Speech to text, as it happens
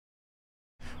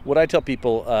What I tell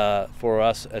people, for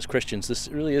us as Christians, this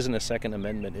really isn't a Second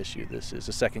Amendment issue. This is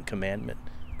a Second Commandment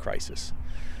crisis.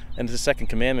 And it's a Second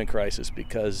Commandment crisis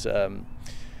because we're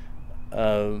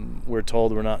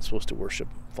told we're not supposed to worship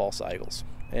false idols.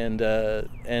 And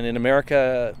in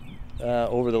America,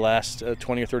 over the last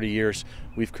 20 or 30 years,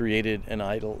 we've created an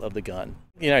idol of the gun.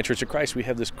 In the United Church of Christ, we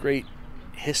have this great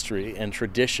history and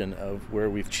tradition of where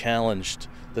we've challenged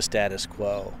the status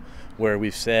quo, where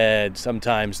we've said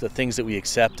sometimes the things that we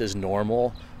accept as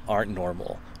normal,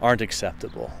 aren't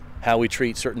acceptable. How we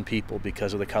treat certain people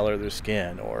because of the color of their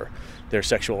skin or their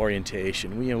sexual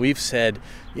orientation. We've said,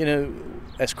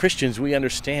 as Christians, we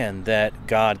understand that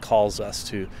God calls us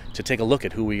to take a look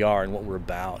at who we are and what we're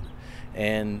about.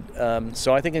 And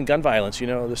so I think in gun violence,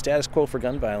 the status quo for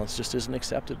gun violence just isn't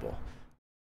acceptable.